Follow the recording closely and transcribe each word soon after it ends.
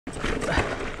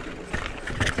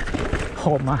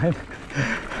Oh man,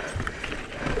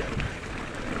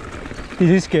 you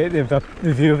just get the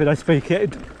view of this bike.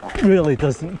 It really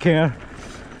doesn't care.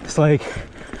 It's like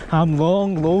I'm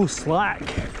long, low, slack,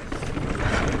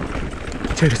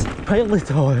 just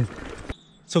pilot on.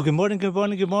 So good morning, good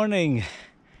morning, good morning.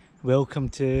 Welcome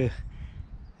to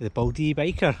the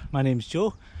BALDe-Biker. My name's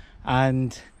Joe,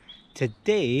 and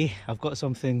today I've got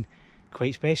something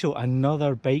quite special,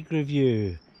 another bike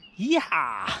review.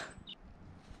 Yeah!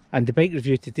 And the bike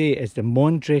review today is the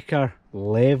Mondraker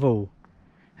Level.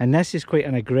 And this is quite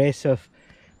an aggressive,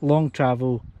 long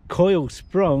travel, coil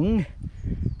sprung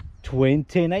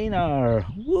 29er.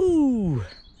 Woo!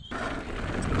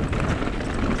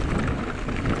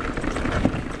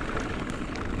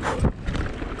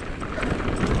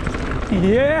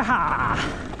 Yeah!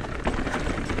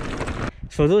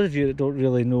 For those of you that don't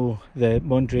really know the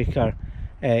Mondraker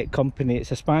company,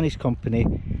 it's a Spanish company,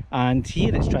 and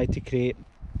here it's tried to create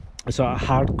a sort of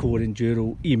hardcore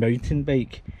enduro e-mountain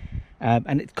bike.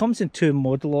 And it comes in two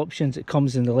model options. It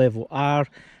comes in the Level R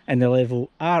and the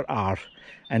Level RR,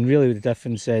 and really the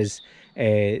difference is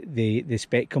the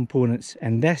spec components,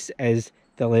 and this is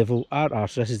the Level RR,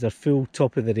 so this is their full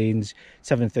top of the range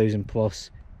 7,000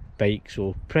 plus bike,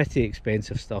 so pretty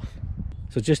expensive stuff.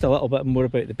 So just a little bit more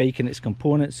about the bike and its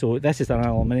components. So this is an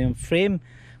aluminium frame,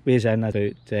 weighs in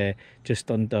about just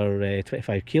under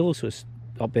 25 kilos, so it's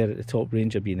up there at the top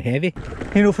range of being heavy.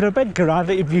 You know, for a big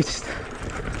gravity beast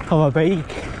of a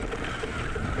bike,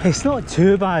 it's not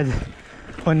too bad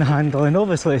on the handling.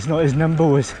 Obviously it's not as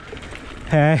nimble as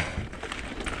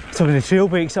some of the trail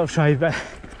bikes I've tried, but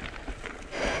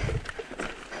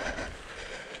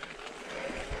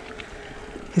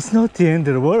it's not the end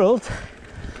of the world.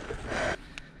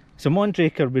 So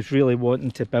Mondraker was really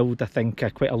wanting to build, I think,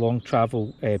 quite a long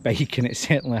travel bike, and it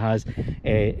certainly has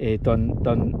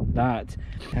done that.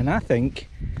 And I think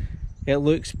it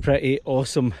looks pretty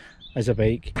awesome as a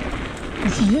bike.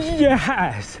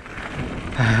 Yes!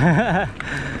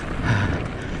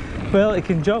 Well, it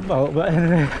can jump a little bit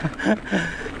anyway.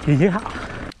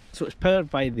 Yeah! So it's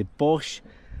powered by the Bosch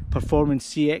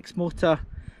Performance CX motor,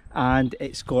 and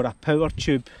it's got a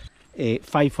powertube, a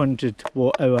 500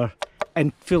 watt hour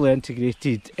and fully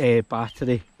integrated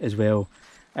battery as well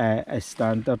as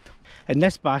standard. And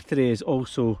this battery is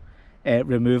also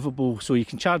removable, so you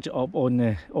can charge it up on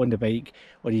the bike,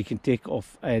 or you can take it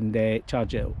off and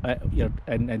charge it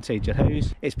inside your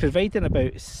house. It's providing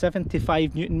about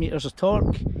 75 newton meters of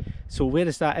torque. So where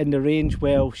is that in the range?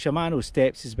 Well, Shimano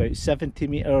steps is about 70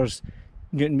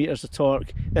 newton meters of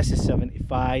torque. This is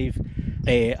 75.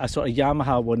 A sort of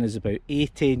Yamaha one is about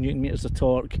 80 newton meters of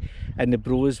torque, and the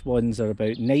Bros ones are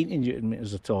about 90 newton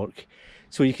meters of torque.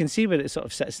 So you can see where it sort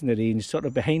of sits in the range, sort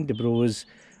of behind the Bros,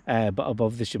 but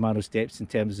above the Shimano steps in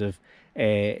terms of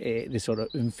the sort of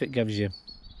oomph it gives you.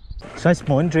 So this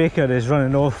Mondraker is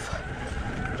running off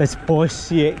this Bosch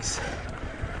CX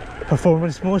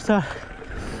performance motor,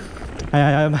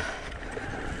 and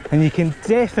you can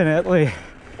definitely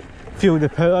feel the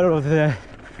power of the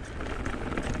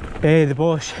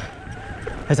Bosch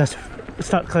as I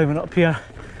start climbing up here.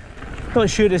 Not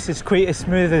sure this is quite as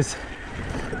smooth as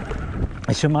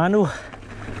a Shimano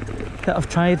that I've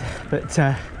tried, but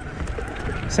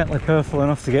certainly powerful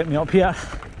enough to get me up here.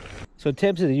 So in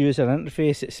terms of the user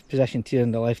interface, it's positioned here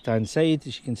on the left hand side.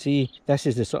 As you can see, this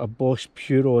is the sort of Bosch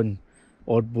Puron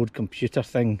onboard computer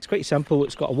thing. It's quite simple.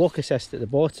 It's got a walk assist at the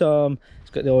bottom, it's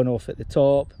got the on off at the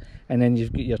top, and then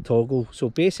you've got your toggle. So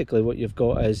basically what you've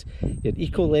got is your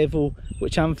eco level,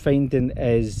 which I'm finding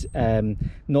is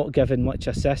not giving much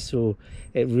assist, so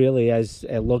it really is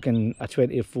lugging a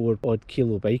 24 odd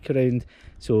kilo bike around,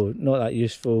 so not that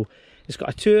useful. It's got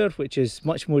a tour, which is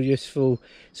much more useful,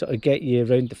 sort of get you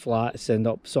around the flats and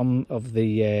up some of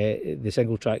the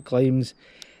single track climbs.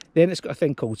 Then it's got a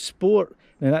thing called Sport.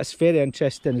 Now that's very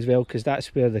interesting as well, because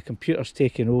that's where the computer's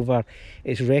taking over.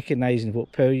 It's recognising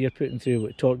what power you're putting through,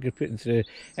 what torque you're putting through,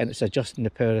 and it's adjusting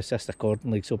the power assist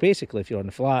accordingly. So basically if you're on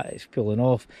the flat, it's pulling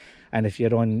off, and if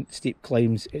you're on steep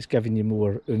climbs, it's giving you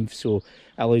more oomph, so it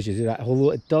allows you to do that.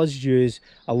 Although it does use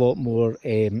a lot more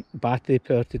battery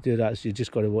power to do that, so you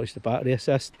just got to watch the battery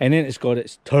assist. And then it's got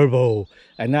its turbo,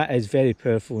 and that is very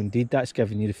powerful indeed. That's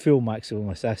giving you the full maximum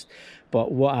assist.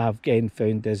 But what I've again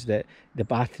found is that the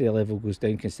battery level goes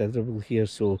down considerably here,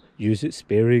 so use it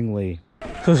sparingly.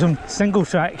 So some single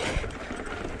track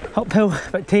uphill,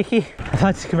 a bit takey. I've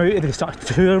had to come out of the sort of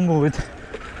tour mode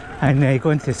and go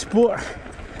into sport.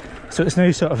 So it's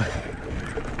now sort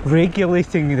of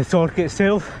regulating the torque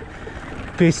itself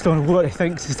based on what it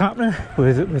thinks is happening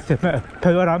with the amount of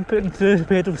power I'm putting through the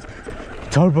pedals.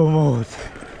 Turbo mode.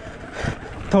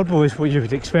 Turbo is what you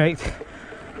would expect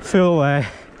full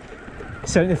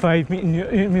 75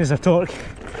 newton meters of torque,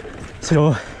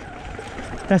 so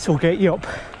this will get you up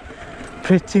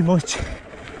pretty much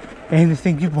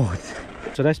anything you want.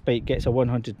 So this bike gets a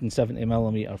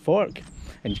 170mm fork,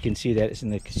 and you can see that it's in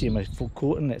the consumer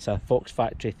coating. It's a Fox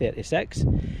Factory 36,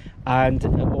 and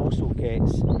it also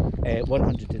gets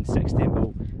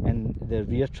 160mm in the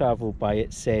rear travel by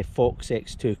its Fox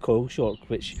X2 coil shock,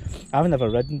 which I've never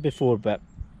ridden before, but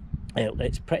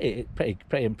it's pretty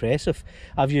impressive.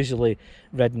 I've usually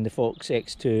ridden the Fox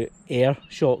X2 air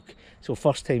shock, so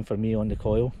first time for me on the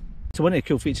coil. So one of the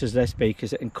cool features of this bike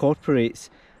is it incorporates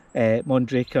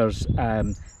Mondraker's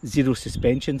zero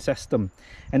suspension system,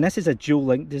 and this is a dual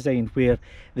link design where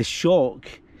the shock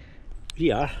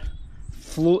here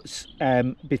floats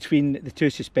between the two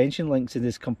suspension links and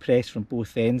is compressed from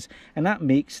both ends, and that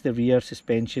makes the rear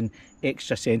suspension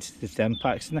extra sensitive to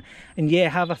impacts. And yeah,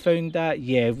 have I found that?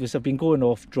 Yeah, as I've been going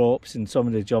off drops and some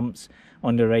of the jumps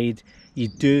on the ride, you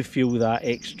do feel that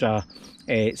extra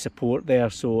support there,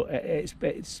 so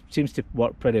it seems to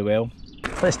work pretty well.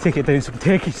 Let's take it down some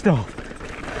techie stuff.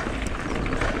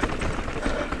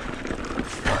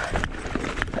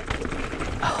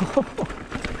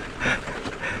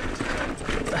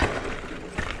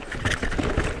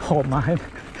 Oh man,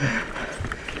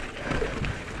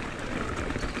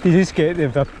 you just get the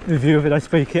view of this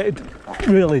bike. It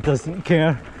really doesn't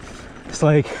care. It's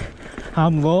like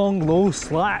I'm long, low,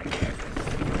 slack,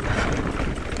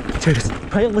 just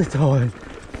pilot on.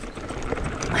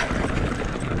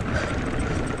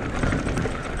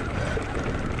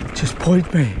 Just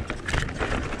point me.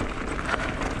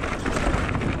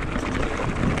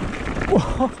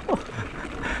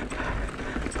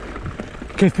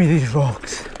 Give me these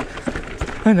rocks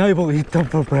and I will eat them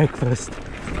for breakfast.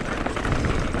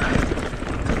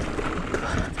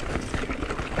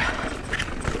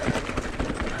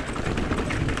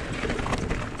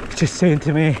 It's just saying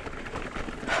to me,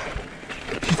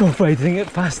 she's not riding it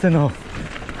fast enough.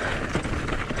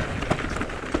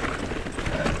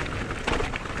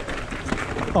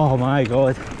 Oh my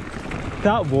god,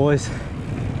 that was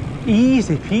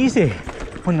easy peasy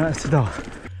on that stuff.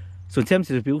 So in terms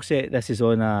of the wheel set, this is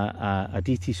on a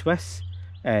DT Swiss.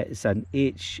 It's an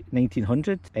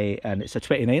H1900 and it's a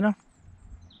 29er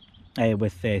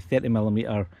with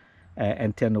 30mm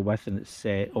internal width, and it's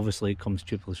obviously comes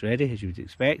tubeless ready as you would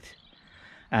expect.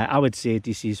 I would say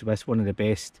DC Swiss one of the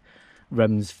best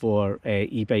rims for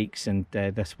e-bikes, and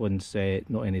this one's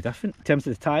not any different. In terms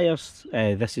of the tyres,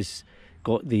 this has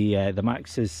got the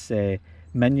Maxxis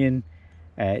Minion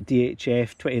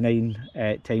DHF 29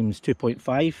 times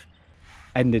 2.5.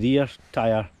 In the rear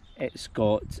tyre, it's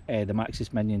got the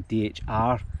Maxxis Minion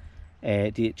DHR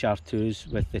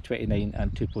DHR2s with the 29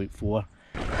 and 2.4.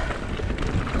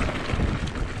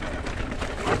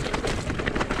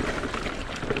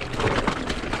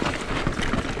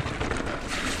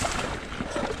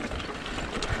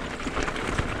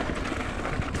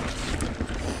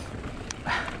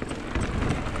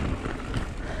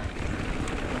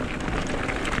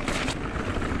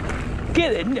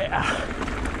 Get in there!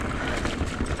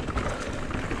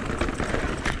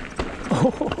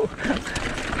 Oh.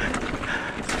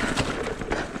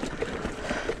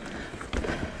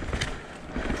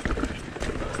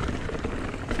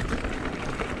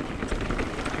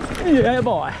 Yeah,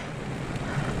 boy!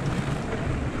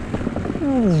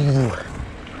 Ooh.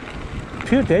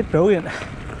 Pure dead brilliant.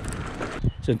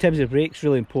 So in terms of brakes,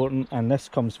 really important, and this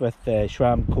comes with the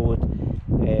SRAM code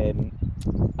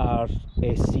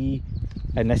RSC,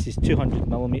 and this is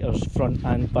 200mm front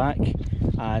and back,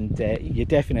 and you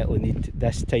definitely need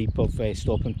this type of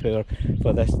stopping power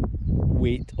for this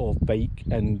weight of bike,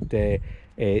 and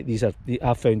these are,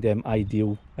 I found them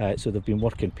ideal, so they've been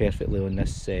working perfectly on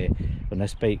this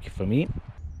bike for me.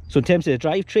 So in terms of the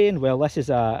drivetrain, well, this is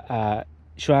a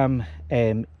SRAM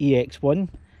EX1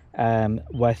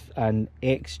 with an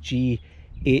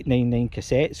XG899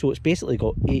 cassette, so it's basically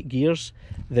got 8 gears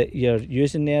that you're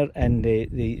using there, and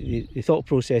the thought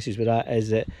processes with that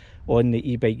is that on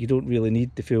the e-bike you don't really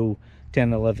need the full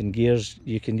 10 or 11 gears.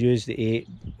 You can use the 8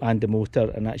 and the motor,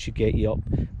 and that should get you up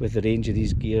with the range of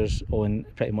these gears on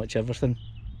pretty much everything.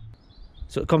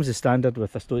 So it comes as standard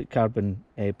with a stoic carbon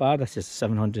bar. This is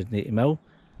 780mm,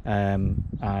 and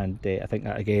I think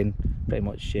that again pretty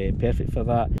much perfect for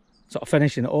that. Sort of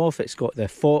finishing it off, it's got the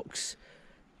Fox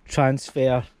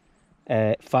transfer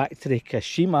factory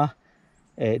Kashima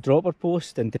dropper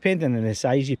post, and depending on the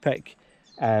size you pick,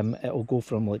 it will go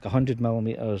from like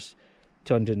 100mm,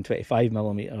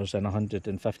 225mm and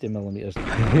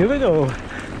 150mm. Here we go.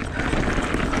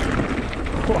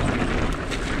 Oh,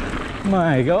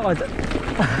 my god.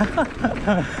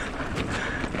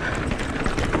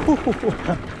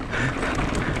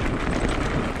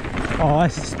 Oh,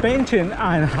 suspension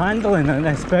and handling on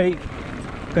this bike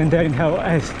going downhill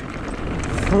is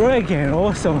friggin'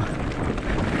 awesome.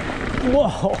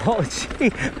 Whoa,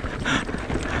 gee.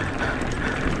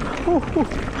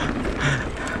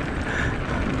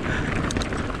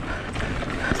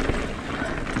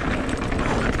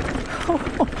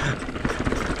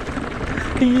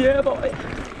 Yeah, boy.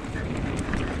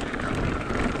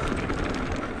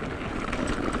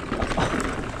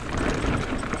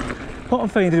 What I'm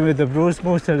finding with the Bros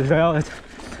motor as well is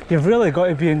you've really got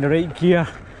to be in the right gear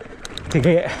to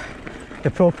get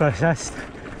the proper assist.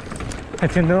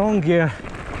 If you're in the wrong gear,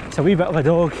 it's a wee bit of a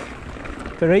dog.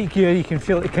 The right gear, you can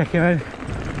feel it kicking in.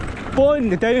 But in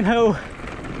the downhill,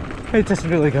 it doesn't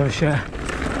really give a shit.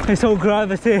 It's all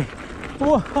gravity.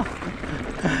 Whoa.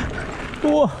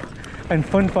 Whoa. And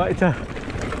fun factor.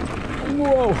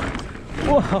 Whoa.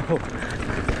 Whoa.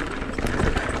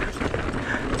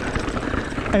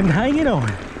 And hanging on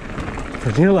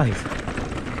for dear life.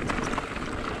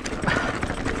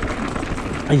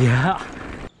 Yeah.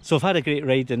 So I've had a great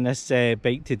ride in this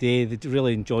bike today. They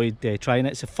really enjoyed trying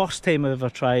it. It's the first time I've ever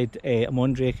tried a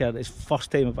Mondraker. It's the first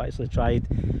time I've actually tried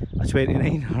a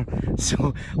 29er.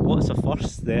 So lots of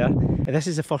firsts there. This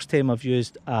is the first time I've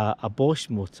used a Bosch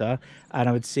motor, and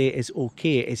I would say it's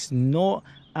okay. It's not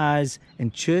as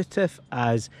intuitive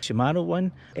as Shimano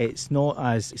one. It's not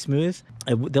as smooth.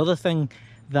 The other thing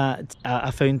that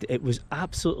I found, it was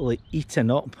absolutely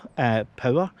eating up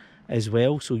power as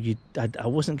well, so I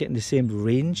wasn't getting the same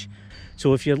range.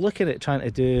 So if you're looking at trying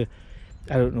to do,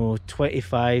 I don't know,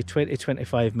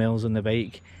 20-25 miles on the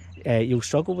bike, you'll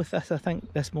struggle with this, I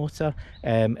think, this motor.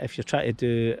 If you're trying to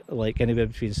do like anywhere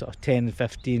between sort of 10 and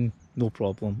 15, no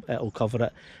problem, it'll cover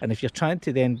it. And if you're trying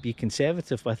to then be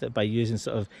conservative with it by using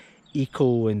sort of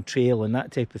eco and trail and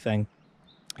that type of thing,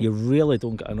 you really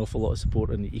don't get an awful lot of support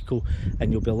on the eco,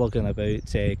 and you'll be lugging about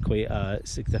quite a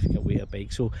significant weight of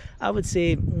bike. So I would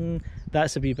say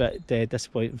that's a wee bit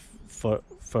disappointing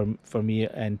for me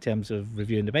in terms of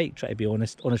reviewing the bike. Try to be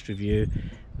honest review.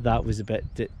 That was a bit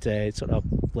that sort of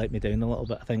let me down a little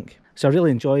bit, I think. So I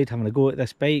really enjoyed having a go at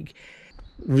this bike.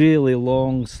 Really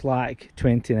long, slack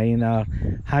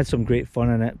 29er, had some great fun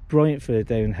in it. Brilliant for the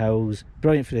downhills,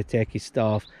 brilliant for the techie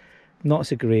stuff. Not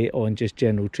so great on just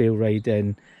general trail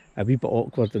riding, a wee bit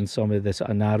awkward on some of the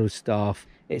sort of narrow stuff.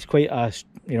 It's quite a,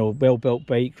 you know, well built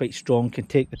bike, quite strong, can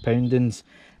take the poundings,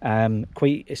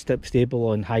 quite stable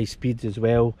on high speed as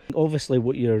well. Obviously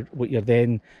what you're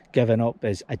then giving up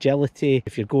is agility.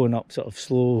 If you're going up sort of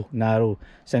slow, narrow,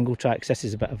 single tracks, this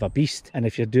is a bit of a beast. And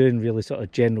if you're doing really sort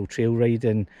of general trail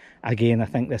riding, again, I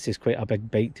think this is quite a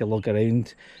big bike to lug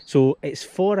around. So it's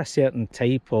for a certain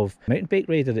type of mountain bike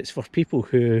rider. It's for people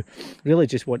who really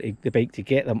just want the bike to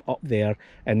get them up there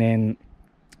and then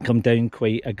come down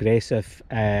quite aggressive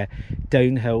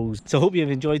downhills. So I hope you've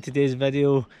enjoyed today's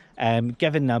video,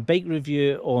 giving a bike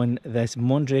review on this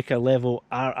Mondraker Level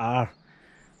RR.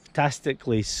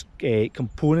 Fantastically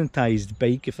componentized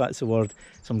bike, if that's the word.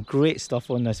 Some great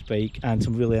stuff on this bike and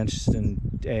some really interesting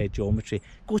geometry.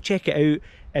 Go check it out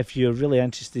if you're really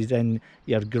interested in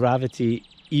your gravity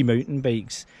e-mountain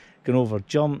bikes, going over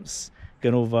jumps,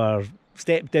 going over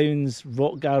step downs,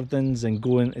 rock gardens, and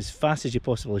going as fast as you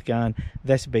possibly can.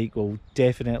 This bike will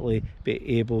definitely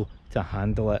be able to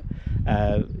handle it.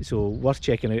 So worth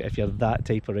checking out if you're that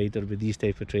type of rider with these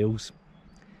type of trails.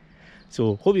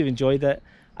 So hope you've enjoyed it,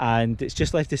 and it's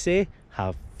just left to say,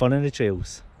 have fun on the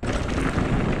trails.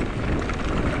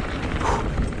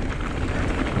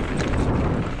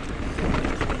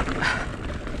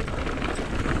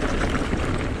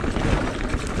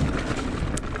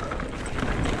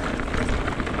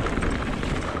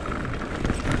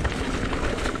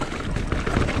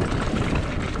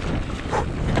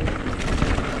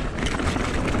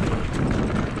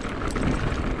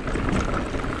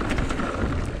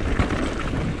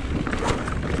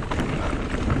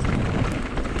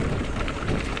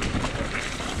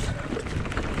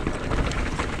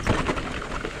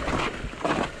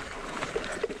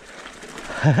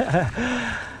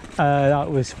 That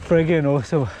was friggin'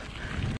 awesome.